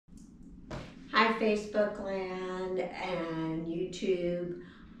Facebook land and YouTube.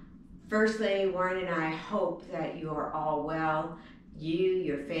 Firstly, Warren and I hope that you are all well. You,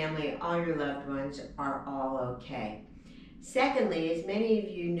 your family, all your loved ones are all okay. Secondly, as many of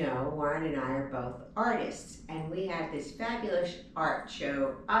you know, Warren and I are both artists, and we have this fabulous art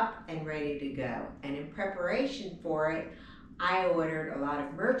show up and ready to go. And in preparation for it, I ordered a lot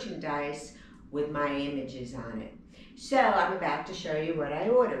of merchandise with my images on it. So I'm about to show you what I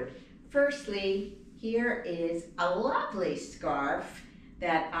ordered. Firstly, here is a lovely scarf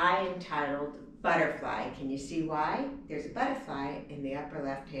that I entitled Butterfly. Can you see why? There's a butterfly in the upper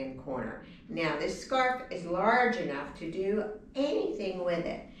left-hand corner. Now, this scarf is large enough to do anything with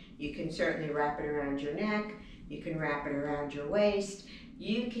it. You can certainly wrap it around your neck. You can wrap it around your waist.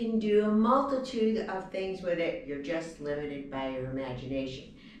 You can do a multitude of things with it. You're just limited by your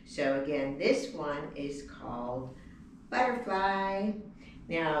imagination. So again, this one is called Butterfly.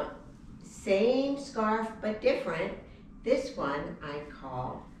 Now, same scarf but different. This one I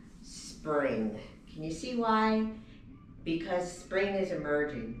call Spring. Can you see why? Because spring is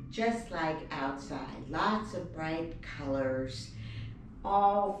emerging, just like outside. Lots of bright colors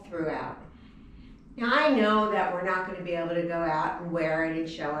all throughout. Now I know that we're not going to be able to go out and wear it and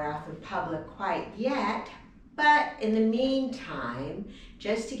show it off in public quite yet, but in the meantime,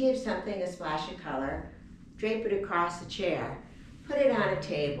 just to give something a splash of color, drape it across a chair, put it on a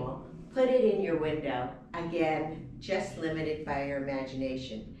table, put it in your window. Again, just limited by your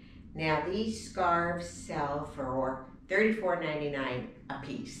imagination. Now these scarves sell for $34.99 a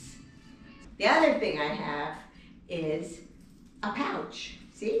piece. The other thing I have is a pouch.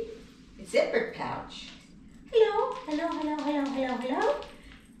 See? It's a zippered pouch. Hello, hello, hello, hello, hello, hello.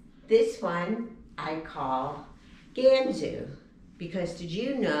 This one I call Gansu, because did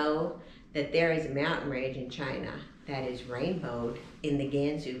you know that there is a mountain range in China that is rainbowed in the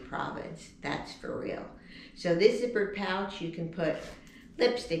Gansu province? That's for real. So this zippered pouch, you can put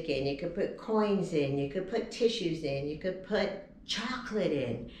lipstick in, you could put coins in, you could put tissues in, you could put chocolate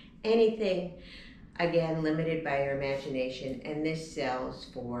in, anything, again, limited by your imagination, and this sells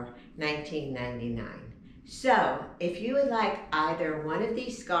for $19.99. So, if you would like either one of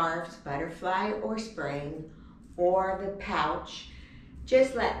these scarves, Butterfly or Spring, or the pouch,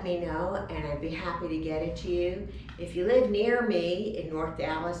 just let me know and I'd be happy to get it to you. If you live near me in North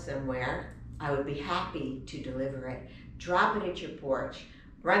Dallas somewhere, I would be happy to deliver it. Drop it at your porch,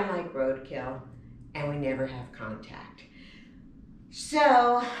 run like roadkill, and we never have contact.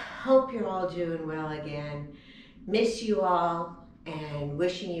 So, hope you're all doing well again. Miss you all and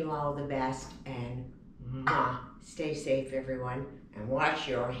wishing you all the best, and stay safe everyone, and wash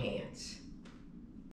your hands.